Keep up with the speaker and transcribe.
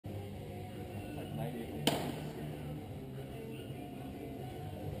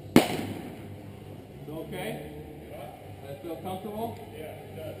okay? That feel comfortable? Yeah,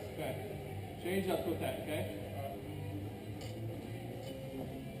 it does. Okay. Change up with that, okay?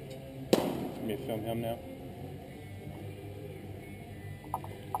 Let me film him now.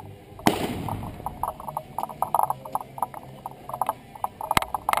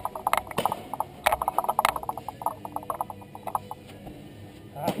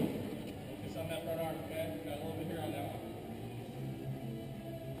 Focus on that front arm, okay? Got a little bit here on that one.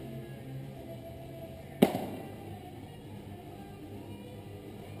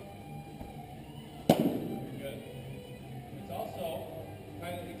 Good. It's also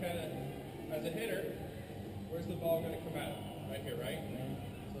kind of, as a hitter, where's the ball going to come out? Right here, right?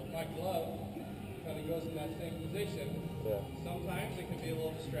 So if my glove kind of goes in that same position, sometimes it can be a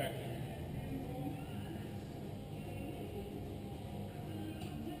little distracting.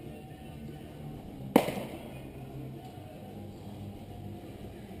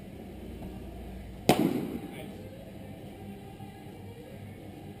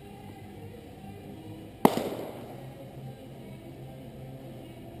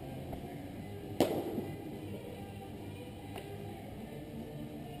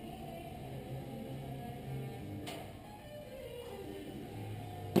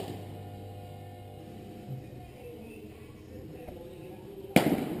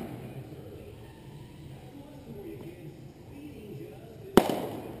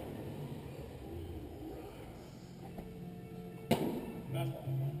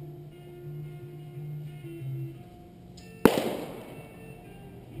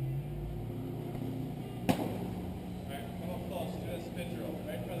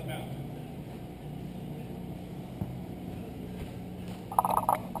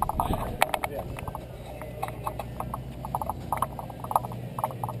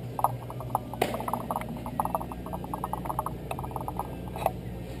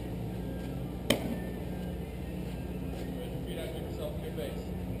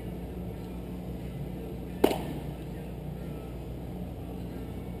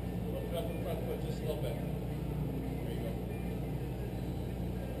 Just a little bit. There you go.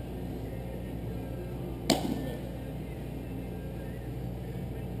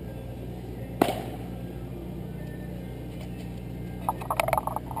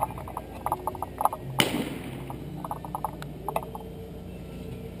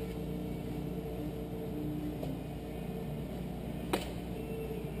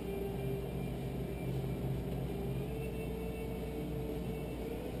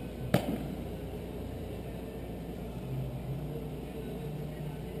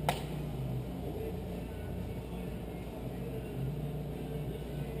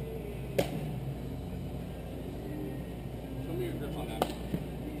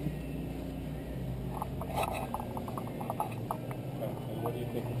 What do you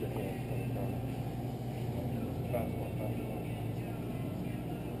think is your hand coming from? Fastball.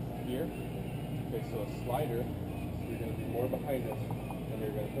 Here? Okay, so a slider, you're going to be more behind us, and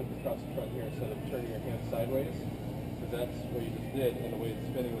you're going to hook across the front here instead of turning your hand sideways, because that's what you just did, and the way it's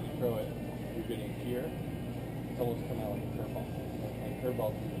spinning when you throw it, you're getting here. It's almost coming out like a curveball. And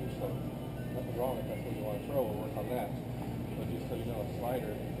curveballs are usually slow. Nothing wrong if that's what you want to throw, we'll work on that. But just so you know, a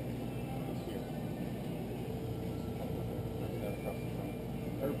slider is here. Across the front.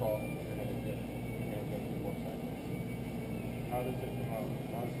 Curveball, you're going to get, you're going to be more sideways. How does it come out?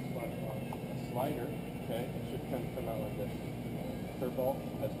 How does the slider come out? A slider, okay, it should kind of come out like this. Curveball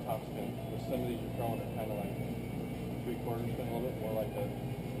has top spin, which some of these you're throwing are kind of like 3/4 spin, a little bit more like a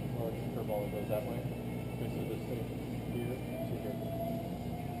curveball that goes that way. Okay, so this thing here to here.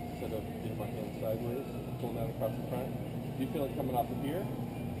 Instead of getting my hand sideways, pulling down across the front. Do you feel it coming off of here,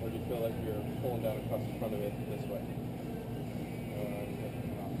 or do you feel like you're pulling down across the front of it this way?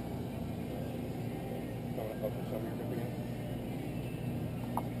 Okay, show me your grip again.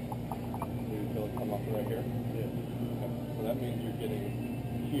 Do you feel it come off right here? Yeah. Okay. So that means you're getting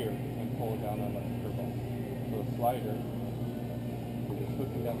here and pulling down on like a curveball. So a slider, you're just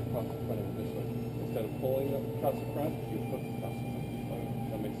hooking down across the front of it this way. Instead of pulling up across the front, you hook across the front.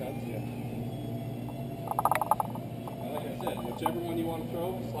 Does that make sense? Yeah. And like I said, whichever one you want to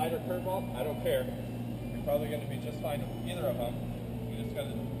throw, slider, curveball, I don't care. You're probably going to be just fine with either of them. You just got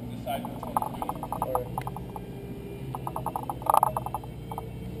to decide which one to do. All right.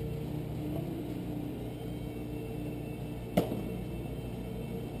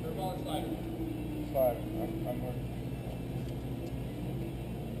 Curveball or slider? Slider. I'm ready.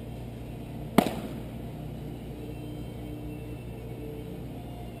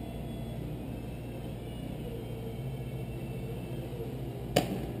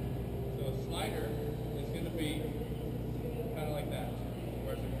 So a slider is going to be kind of like that,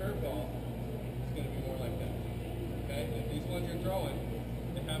 whereas a curveball is going to be more like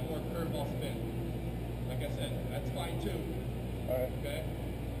okay?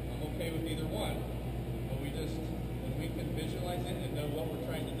 I'm okay with either one, but when we can visualize it and know what we're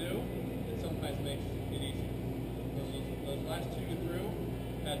trying to do, it sometimes makes it easy. Those last two you threw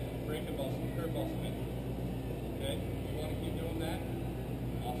had curveball spin. Okay? You want to keep doing that?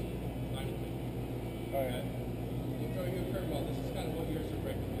 Awesome. Fine with me. Okay? You throw you a curveball. This is kind of what yours are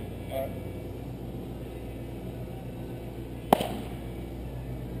breaking. Okay?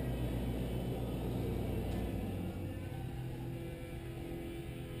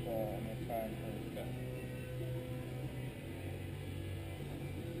 I'm gonna try and Okay.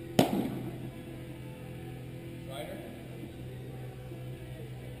 Slider.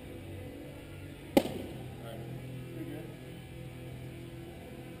 Alright. pretty good.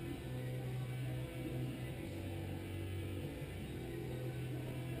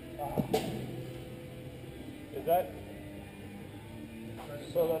 Is that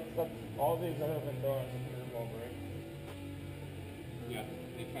so? That's all these that have been done is a curveball break. Yeah,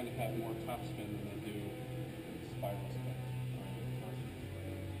 they kind of have more top spin than they do